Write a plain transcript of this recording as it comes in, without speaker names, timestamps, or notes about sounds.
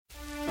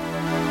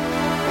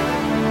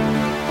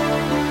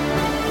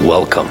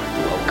Welcome.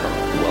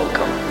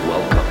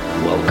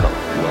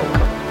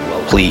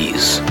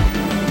 Please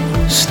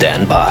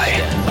stand by.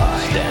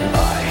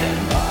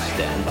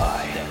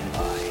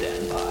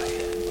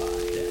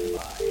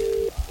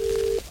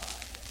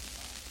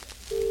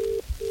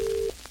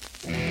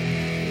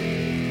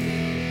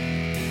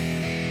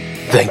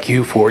 Thank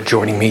you for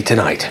joining me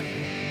tonight.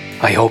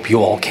 I hope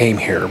you all came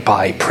here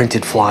by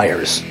printed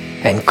flyers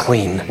and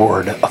clean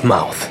word of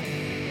mouth.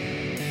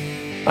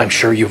 I'm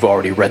sure you've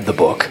already read the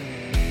book,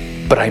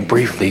 but I'm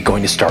briefly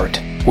going to start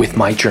with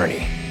my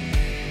journey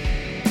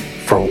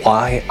for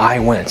why I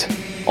went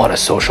on a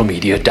social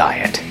media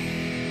diet.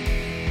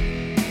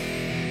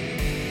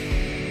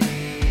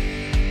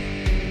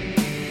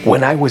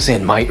 When I was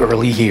in my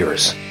early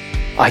years,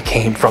 I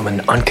came from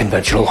an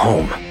unconventional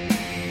home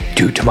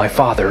due to my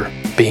father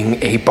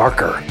being a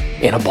barker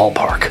in a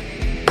ballpark,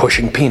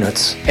 pushing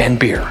peanuts and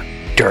beer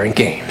during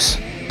games.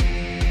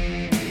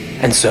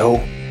 And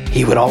so,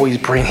 he would always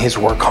bring his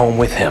work home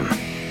with him,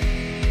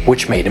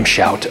 which made him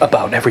shout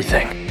about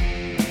everything.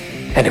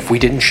 And if we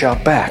didn't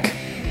shout back,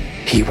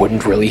 he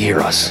wouldn't really hear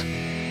us.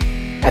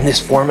 And this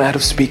format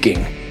of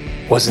speaking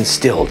was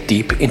instilled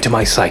deep into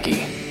my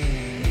psyche.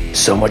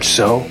 So much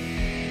so,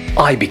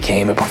 I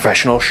became a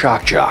professional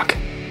shock jock.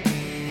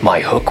 My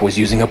hook was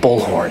using a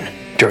bullhorn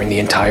during the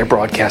entire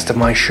broadcast of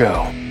my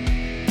show.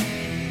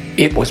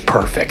 It was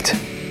perfect.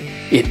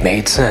 It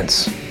made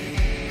sense.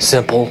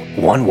 Simple,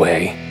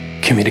 one-way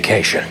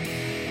communication.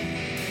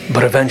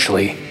 But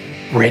eventually,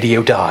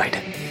 radio died,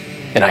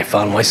 and I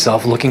found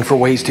myself looking for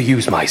ways to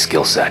use my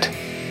skill set.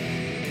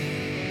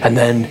 And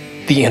then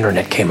the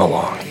internet came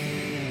along.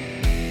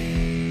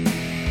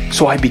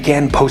 So I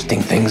began posting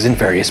things in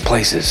various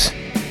places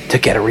to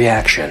get a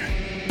reaction.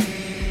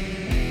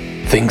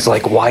 Things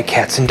like why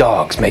cats and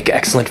dogs make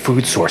excellent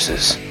food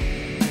sources,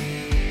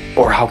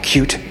 or how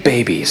cute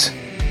babies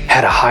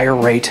had a higher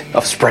rate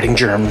of spreading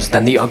germs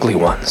than the ugly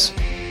ones.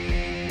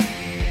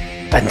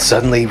 And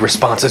suddenly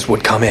responses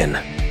would come in,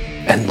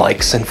 and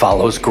likes and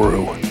follows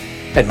grew,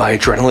 and my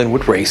adrenaline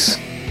would race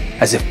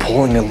as if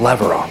pulling a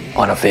lever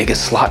on a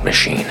Vegas slot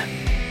machine.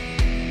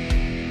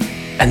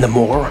 And the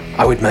more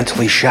I would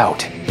mentally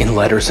shout in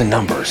letters and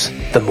numbers,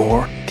 the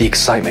more the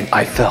excitement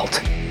I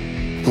felt,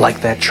 like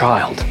that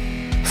child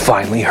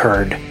finally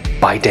heard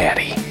by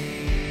Daddy.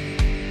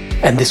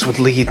 And this would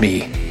lead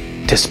me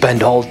to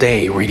spend all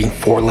day reading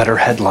four-letter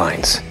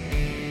headlines,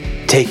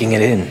 taking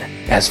it in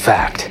as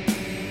fact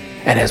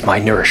and as my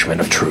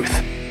nourishment of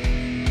truth.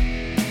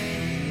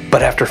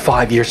 But after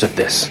 5 years of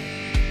this,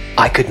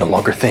 I could no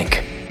longer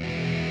think.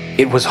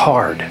 It was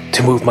hard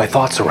to move my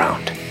thoughts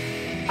around.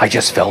 I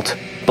just felt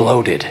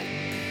bloated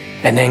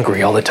and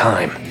angry all the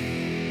time.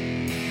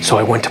 So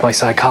I went to my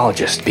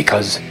psychologist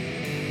because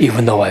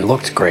even though I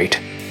looked great,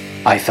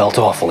 I felt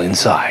awful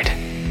inside.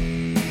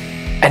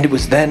 And it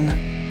was then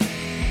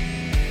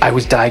I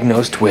was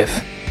diagnosed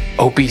with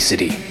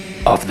obesity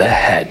of the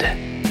head,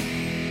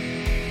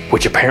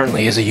 which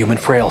apparently is a human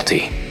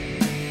frailty.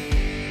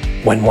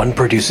 When one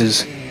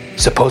produces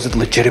supposed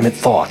legitimate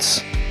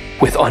thoughts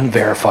with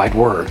unverified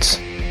words,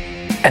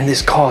 and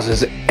this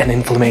causes an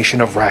inflammation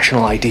of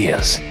rational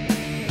ideas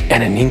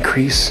and an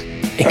increase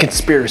in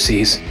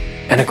conspiracies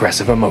and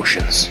aggressive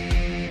emotions.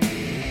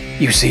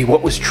 You see,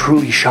 what was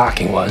truly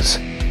shocking was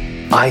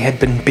I had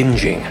been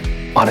binging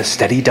on a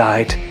steady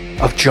diet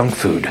of junk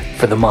food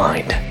for the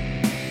mind.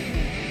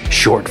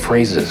 Short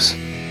phrases,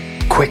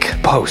 quick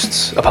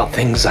posts about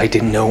things I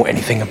didn't know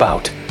anything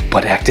about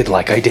but acted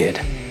like I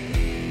did,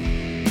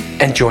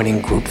 and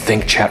joining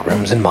groupthink chat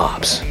rooms and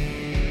mobs.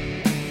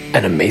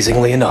 And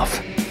amazingly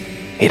enough,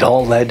 it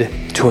all led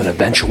to an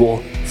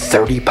eventual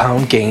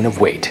 30-pound gain of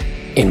weight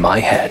in my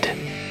head.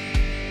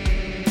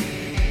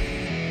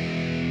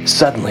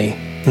 Suddenly,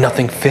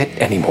 nothing fit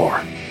anymore.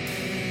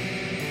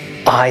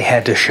 I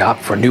had to shop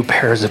for new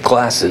pairs of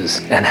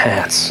glasses and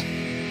hats.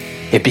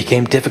 It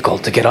became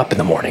difficult to get up in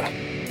the morning,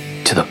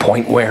 to the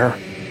point where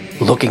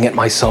looking at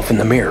myself in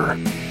the mirror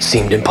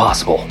seemed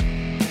impossible,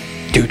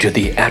 due to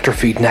the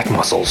atrophied neck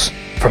muscles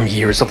from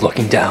years of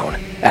looking down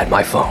at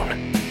my phone.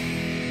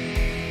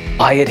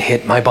 I had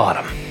hit my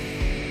bottom.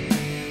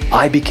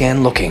 I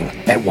began looking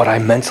at what I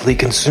mentally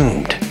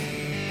consumed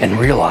and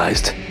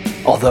realized,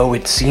 although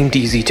it seemed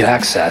easy to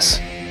access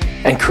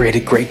and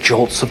created great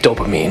jolts of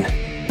dopamine,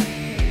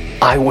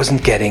 I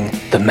wasn't getting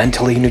the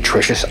mentally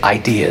nutritious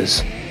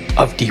ideas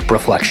of deep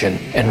reflection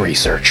and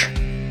research.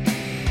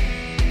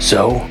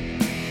 So,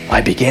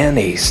 I began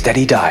a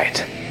steady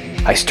diet.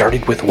 I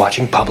started with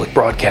watching public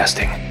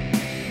broadcasting,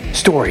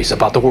 stories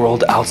about the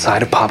world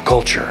outside of pop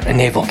culture and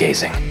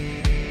navel-gazing,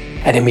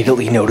 and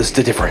immediately noticed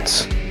a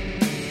difference.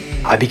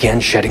 I began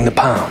shedding the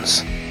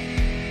pounds.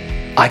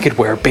 I could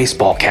wear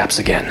baseball caps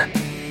again.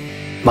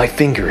 My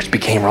fingers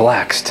became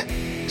relaxed,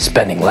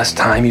 spending less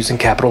time using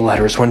capital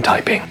letters when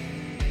typing.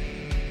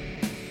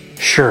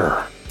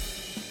 Sure,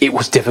 it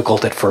was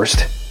difficult at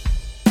first,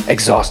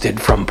 exhausted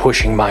from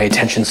pushing my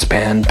attention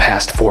span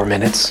past 4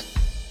 minutes.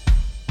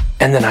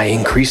 And then I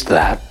increased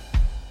that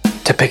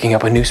to picking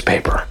up a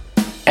newspaper,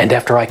 and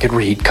after I could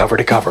read cover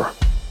to cover,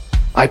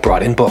 I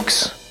brought in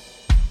books.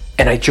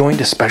 and I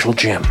joined a special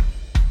gym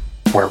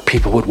where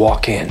people would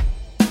walk in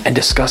and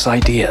discuss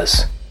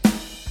ideas.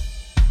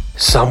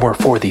 Some were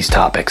for these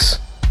topics,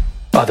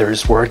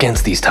 others were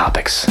against these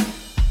topics,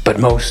 but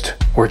most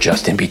were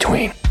just in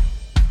between.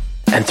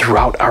 And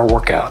throughout our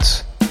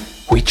workouts,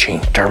 we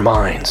changed our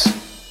minds.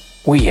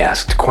 We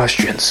asked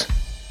questions.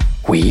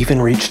 We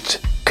even reached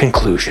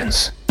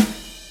conclusions.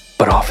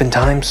 But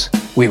oftentimes,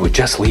 we would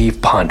just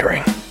leave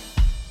pondering.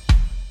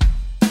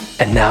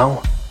 And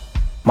now,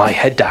 my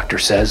head doctor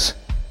says,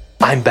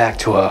 I'm back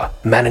to a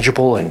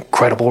manageable and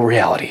credible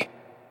reality.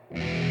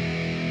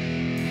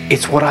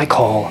 It's what I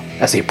call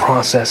as a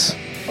process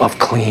of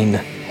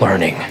clean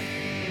learning,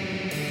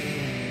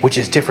 which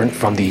is different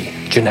from the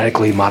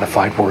genetically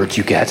modified words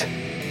you get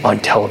on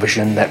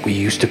television that we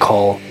used to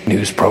call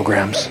news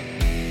programs,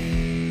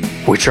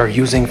 which are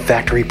using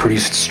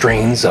factory-produced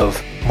strains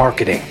of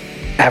marketing,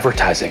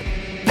 advertising,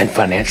 and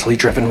financially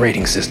driven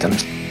rating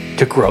systems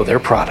to grow their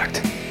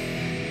product.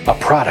 A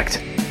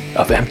product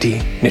of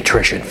empty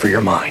nutrition for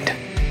your mind.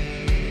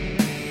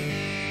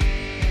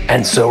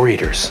 And so,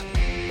 readers,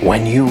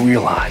 when you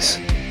realize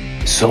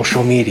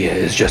social media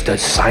is just a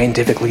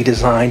scientifically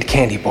designed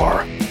candy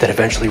bar that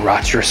eventually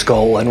rots your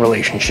skull and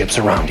relationships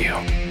around you,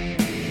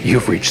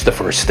 you've reached the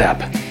first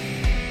step.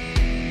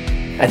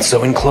 And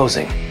so, in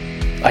closing,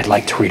 I'd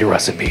like to read a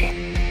recipe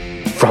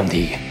from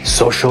the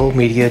Social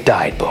Media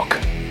Diet Book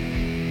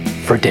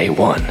for day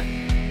 1.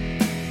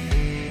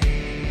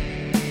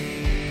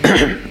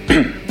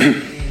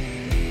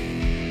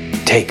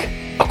 Take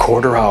a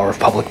quarter hour of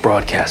public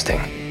broadcasting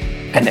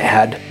and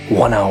add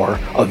 1 hour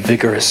of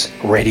vigorous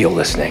radio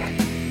listening.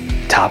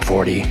 Top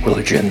 40,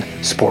 religion,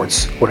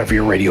 sports, whatever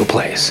your radio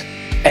plays.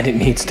 And it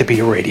needs to be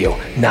a radio,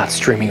 not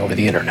streaming over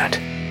the internet.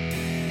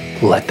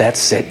 Let that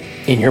sit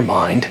in your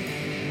mind.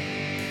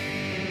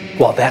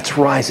 While that's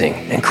rising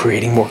and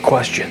creating more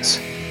questions,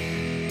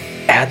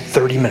 add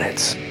 30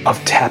 minutes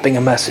of tapping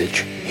a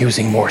message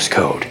using Morse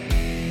code.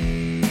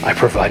 I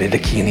provided a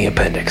key in the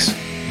appendix.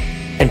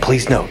 And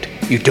please note,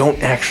 you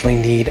don't actually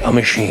need a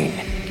machine.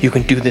 You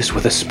can do this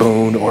with a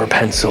spoon or a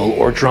pencil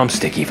or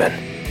drumstick even.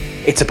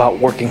 It's about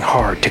working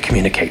hard to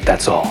communicate,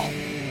 that's all.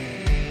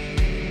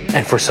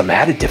 And for some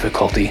added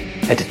difficulty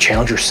and to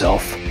challenge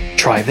yourself,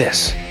 try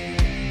this.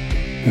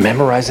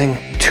 Memorizing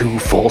 2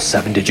 full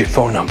 7-digit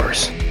phone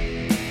numbers.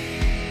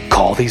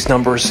 Call these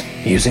numbers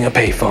using a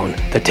payphone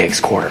that takes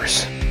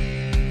quarters.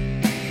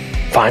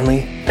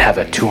 Finally, have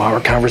a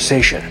 2-hour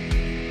conversation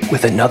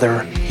with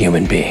another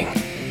human being.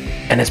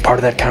 And as part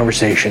of that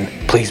conversation,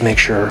 please make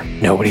sure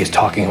nobody is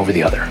talking over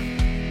the other.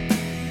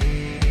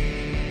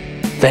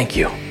 Thank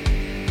you.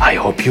 I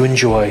hope you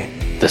enjoy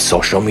the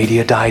Social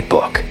Media Diet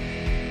Book.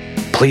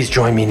 Please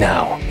join me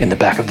now in the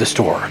back of the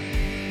store,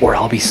 where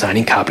I'll be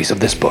signing copies of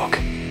this book,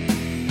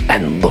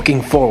 and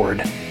looking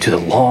forward to the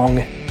long,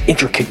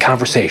 intricate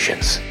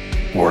conversations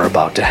we're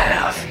about to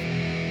have.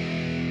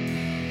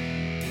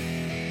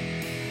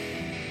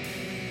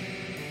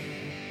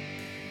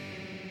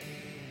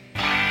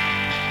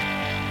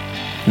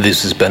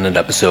 This has been an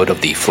episode of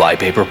the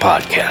Flypaper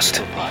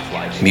Podcast.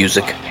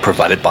 Music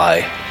provided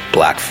by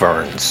Black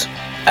Ferns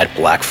at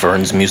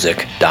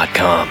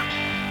blackfernsmusic.com.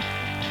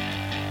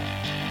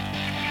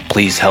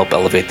 Please help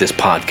elevate this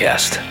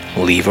podcast.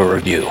 Leave a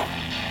review.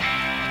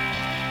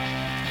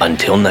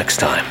 Until next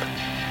time,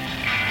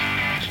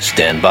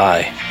 stand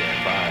by